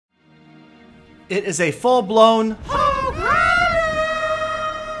It is a full-blown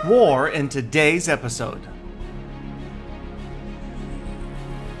war in today's episode.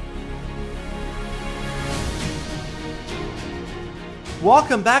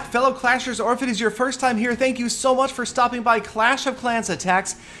 Welcome back, fellow Clashers, or if it is your first time here, thank you so much for stopping by Clash of Clans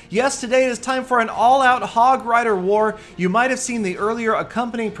Attacks. Yes, today it is time for an all-out Hog Rider war. You might have seen the earlier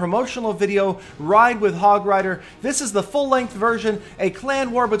accompanying promotional video, Ride with Hog Rider. This is the full-length version, a clan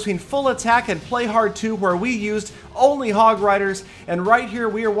war between Full Attack and Play Hard 2, where we used only Hog Riders. And right here,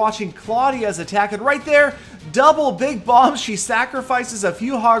 we are watching Claudia's attack, and right there, double big bombs. She sacrifices a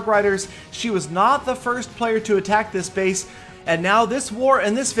few Hog Riders. She was not the first player to attack this base. And now this war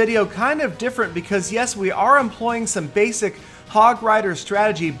in this video kind of different because yes, we are employing some basic Hog Rider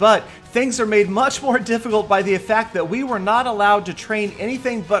strategy, but things are made much more difficult by the fact that we were not allowed to train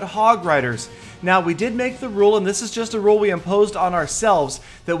anything but Hog Riders. Now, we did make the rule, and this is just a rule we imposed on ourselves,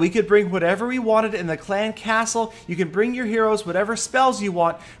 that we could bring whatever we wanted in the clan castle. You can bring your heroes, whatever spells you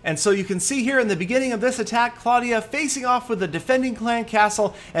want. And so you can see here in the beginning of this attack, Claudia facing off with the defending clan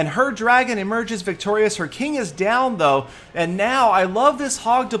castle, and her dragon emerges victorious. Her king is down, though. And now, I love this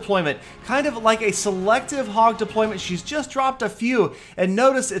hog deployment. Kind of like a selective hog deployment. She's just dropped a few. And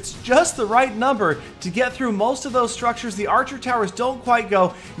notice it's just the right number to get through most of those structures. The archer towers don't quite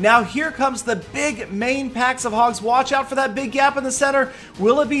go. Now, here comes the big main packs of hogs. Watch out for that big gap in the center.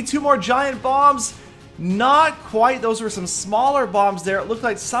 Will it be two more giant bombs? Not quite. Those were some smaller bombs there. It looked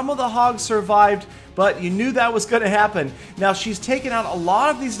like some of the hogs survived, but you knew that was going to happen. Now, she's taken out a lot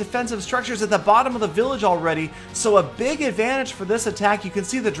of these defensive structures at the bottom of the village already, so a big advantage for this attack. You can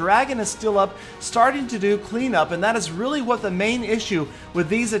see the dragon is still up, starting to do cleanup, and that is really what the main issue with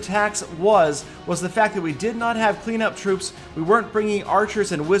these attacks was the fact that we did not have cleanup troops. We weren't bringing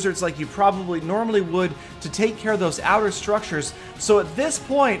archers and wizards like you probably normally would to take care of those outer structures. So at this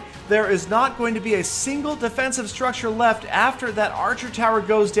point, there is not going to be a single defensive structure left after that archer tower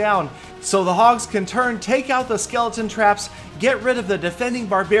goes down. So the hogs can turn, take out the skeleton traps, get rid of the defending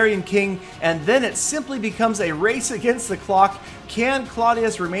barbarian king, and then it simply becomes a race against the clock. Can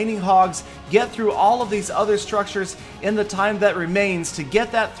Claudia's remaining hogs get through all of these other structures in the time that remains to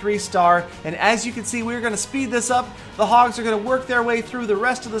get that 3-star? And as you can see, we're going to speed this up. The hogs are going to work their way through the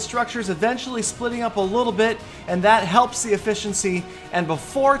rest of the structures, eventually splitting up a little bit, and that helps the efficiency. And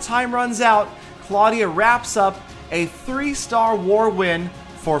before time runs out, Claudia wraps up a 3-star war win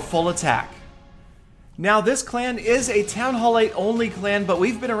for Full Attack. Now, this clan is a Town Hall 8 only clan, but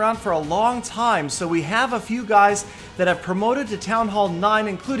we've been around for a long time, so we have a few guys that have promoted to Town Hall 9,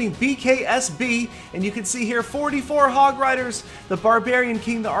 including BKSB, and you can see here 44 Hog Riders, the Barbarian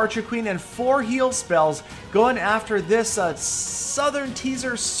King, the Archer Queen, and 4 heal spells going after this Southern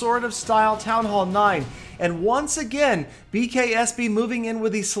Teaser sort of style Town Hall 9. And once again, BKSB moving in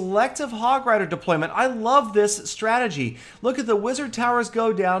with the selective Hog Rider deployment. I love this strategy. Look at the wizard towers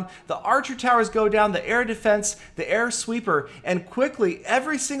go down, the archer towers go down, the air defense, the air sweeper, and quickly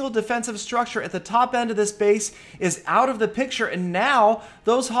every single defensive structure at the top end of this base is out of the picture. And now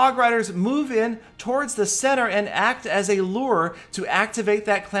those Hog Riders move in towards the center and act as a lure to activate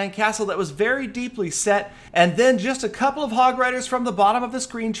that clan castle that was very deeply set. And then just a couple of Hog Riders from the bottom of the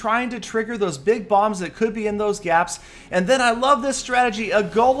screen trying to trigger those big bombs that could be in those gaps. And then I love this strategy. A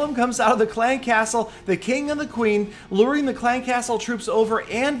golem comes out of the clan castle, the king and the queen, luring the clan castle troops over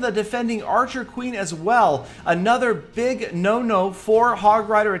and the defending archer queen as well. Another big no-no for Hog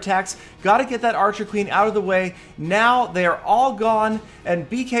Rider attacks. Got to get that archer queen out of the way. Now they are all gone, and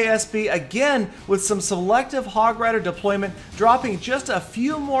BKSB again with some selective Hog Rider deployment, dropping just a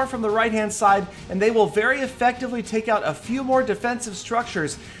few more from the right-hand side, and they will very effectively take out a few more defensive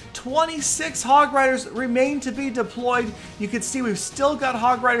structures. 26 Hog Riders remain to be deployed. You can see we've still got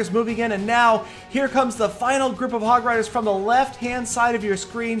Hog Riders moving in, and now here comes the final group of Hog Riders from the left-hand side of your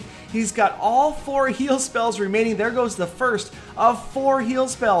screen. He's got all 4 heal spells remaining. There goes the first of 4 heal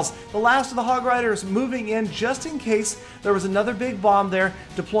spells. The last of the Hog Riders moving in just in case there was another big bomb there,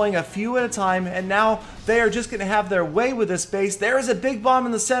 deploying a few at a time, and now they are just going to have their way with this base. There is a big bomb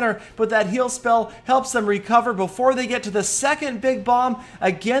in the center, but that heal spell helps them recover before they get to the second big bomb.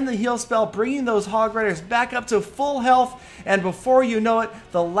 Again, the heal spell bringing those Hog Riders back up to full health, and before you know it,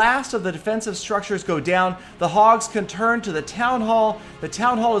 the last of the defensive structures go down. The hogs can turn to the Town Hall. The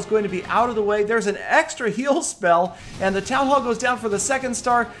Town Hall is going to be out of the way. There's an extra heal spell, and the Town Hall goes down for the 2nd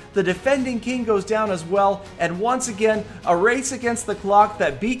star. The defending king goes down as well, and once again, a race against the clock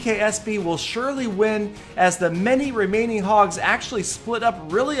that BKSB will surely win as the many remaining hogs actually split up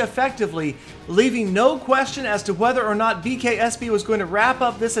really effectively, leaving no question as to whether or not BKSB was going to wrap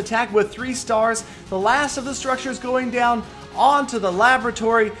up this attack with 3 stars. The last of the structures going down, onto the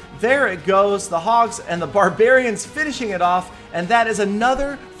laboratory. There it goes. The Hogs and the Barbarians finishing it off. And that is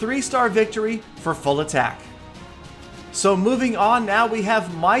another 3-star victory for full attack. So moving on, now we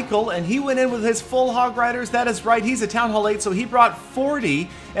have Michael, and he went in with his full Hog Riders. That is right, he's a Town Hall 8, so he brought 40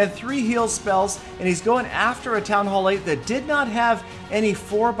 and 3 heal spells, and he's going after a Town Hall 8 that did not have any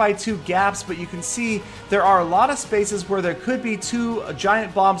 4x2 gaps, but you can see there are a lot of spaces where there could be 2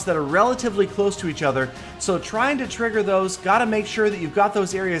 giant bombs that are relatively close to each other. So trying to trigger those, got to make sure that you've got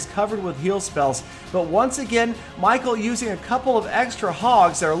those areas covered with heal spells. But once again, Michael using a couple of extra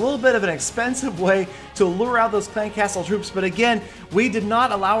hogs. They're a little bit of an expensive way to lure out those clan castle troops, but again, we did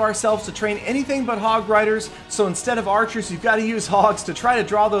not allow ourselves to train anything but Hog Riders, so instead of archers, you've got to use hogs to try to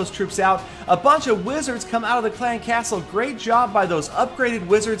draw those troops out. A bunch of wizards come out of the clan castle. Great job by those upgraded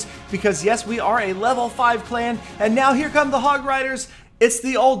wizards, because yes, we are a level 5 clan, and now here come the Hog Riders. It's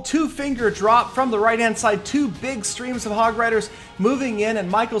the old 2-finger drop from the right-hand side. 2 big streams of Hog Riders moving in, and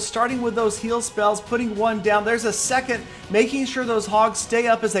Michael starting with those heal spells, putting 1 down. There's a second, making sure those hogs stay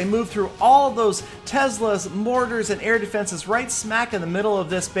up as they move through all of those Teslas, mortars, and air defenses right smack in the middle of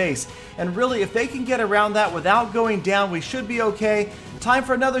this base. And really, if they can get around that without going down, we should be okay. Time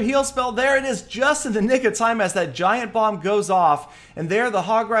for another heal spell. There it is, just in the nick of time as that giant bomb goes off. And there the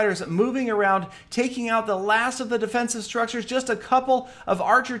Hog Riders moving around, taking out the last of the defensive structures. Just a couple of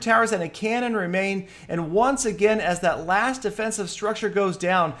archer towers and a cannon remain. And once again, as that last defensive structure goes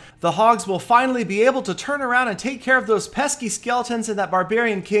down, the Hogs will finally be able to turn around and take care of those pesky skeletons and that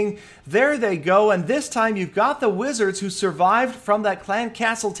Barbarian King. There they go, and this time you've got the wizards who survived from that clan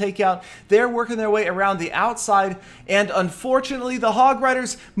castle takeout. They're working their way around the outside, and unfortunately the Hog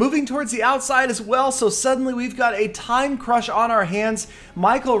Riders moving towards the outside as well, so suddenly we've got a time crush on our hands.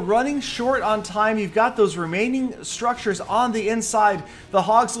 Michael running short on time. You've got those remaining structures on the inside. The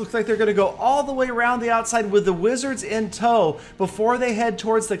Hogs look like they're going to go all the way around the outside with the wizards in tow before they head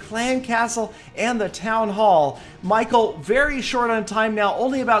towards the clan castle and the town hall. Michael very short on time now,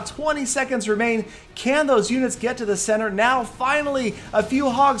 only about 20 seconds remain. Can those units get to the center? Now finally a few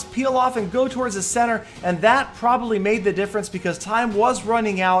hogs peel off and go towards the center, and that probably made the difference because time was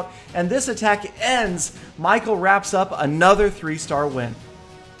running out, and this attack ends. Michael wraps up another 3-star win.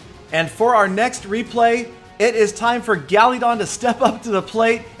 And for our next replay, it is time for Galadon to step up to the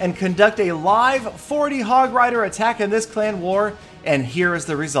plate and conduct a live 40 Hog Rider attack in this clan war, and here is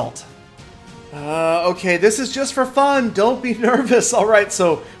the result. Okay, this is just for fun. Don't be nervous. All right,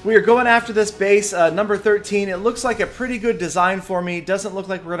 so we are going after this base, number 13. It looks like a pretty good design for me. Doesn't look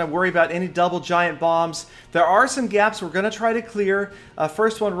like we're going to worry about any double giant bombs. There are some gaps we're going to try to clear.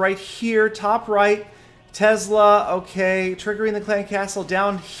 First one right here, top right. Tesla, okay, triggering the clan castle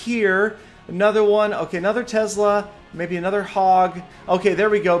down here. Another one, okay, another Tesla, maybe another hog. Okay, there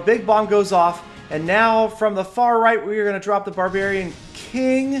we go. Big bomb goes off. And now from the far right, we're going to drop the Barbarian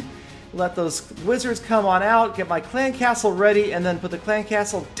King. Let those wizards come on out, get my clan castle ready, and then put the clan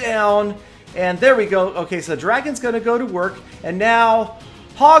castle down. And there we go. Okay, so the dragon's going to go to work. And now,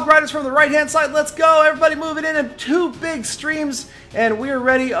 Hog Riders from the right-hand side. Let's go. Everybody moving in 2 big streams. And we're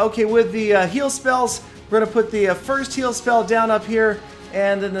ready. Okay, with the heal spells, we're going to put the first heal spell down up here.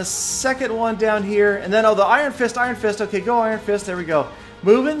 And then the second one down here. And then, oh, the Iron Fist, Iron Fist. Okay, go Iron Fist. There we go.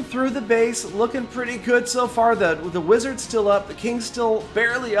 Moving through the base, looking pretty good so far. The wizard's still up, the king's still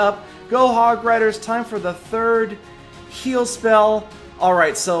barely up. Go Hog Riders, time for the 3rd heal spell. All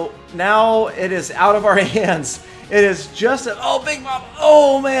right, so now it is out of our hands. It is just oh, big bomb.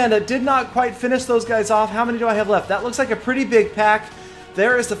 Oh man, it did not quite finish those guys off. How many do I have left? That looks like a pretty big pack.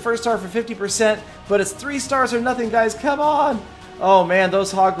 There is the first star for 50%, but it's 3 stars or nothing, guys. Come on. Oh man,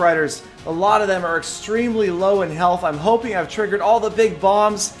 those Hog Riders, a lot of them are extremely low in health. I'm hoping I've triggered all the big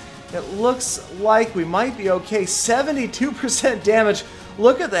bombs. It looks like we might be okay. 72% damage.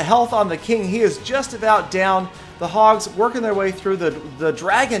 Look at the health on the king. He is just about down. The hogs working their way through. The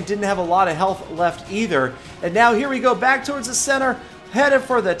dragon didn't have a lot of health left either. And now here we go back towards the center. Headed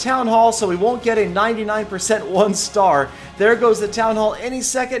for the town hall, so we won't get a 99% 1 star. There goes the town hall any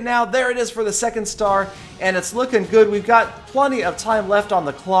second now. There it is for the 2nd star, and it's looking good. We've got plenty of time left on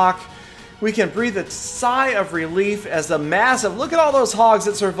the clock. We can breathe a sigh of relief as the massive, look at all those hogs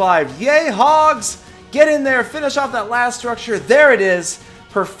that survived. Yay, hogs! Get in there, finish off that last structure. There it is.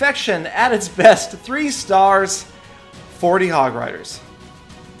 Perfection at its best. 3 stars, 40 Hog Riders.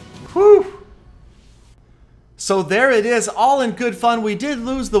 Whew! So there it is, all in good fun. We did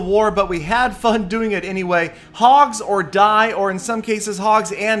lose the war, but we had fun doing it anyway. Hogs or die, or in some cases,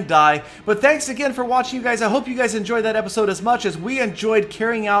 hogs and die. But thanks again for watching, you guys. I hope you guys enjoyed that episode as much as we enjoyed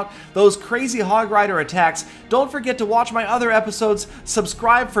carrying out those crazy Hog Rider attacks. Don't forget to watch my other episodes.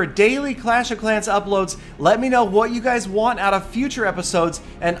 Subscribe for daily Clash of Clans uploads. Let me know what you guys want out of future episodes,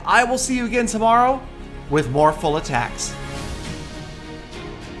 and I will see you again tomorrow with more full attacks.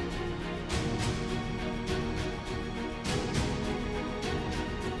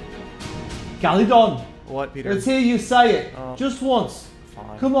 Galadon! What, Peter? Let's hear you say it. Just once.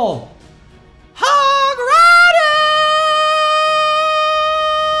 Fine. Come on. Hog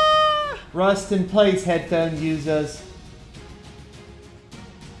Rider! Rest in place, headphone users.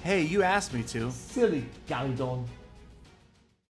 Hey, you asked me to. Silly Galadon.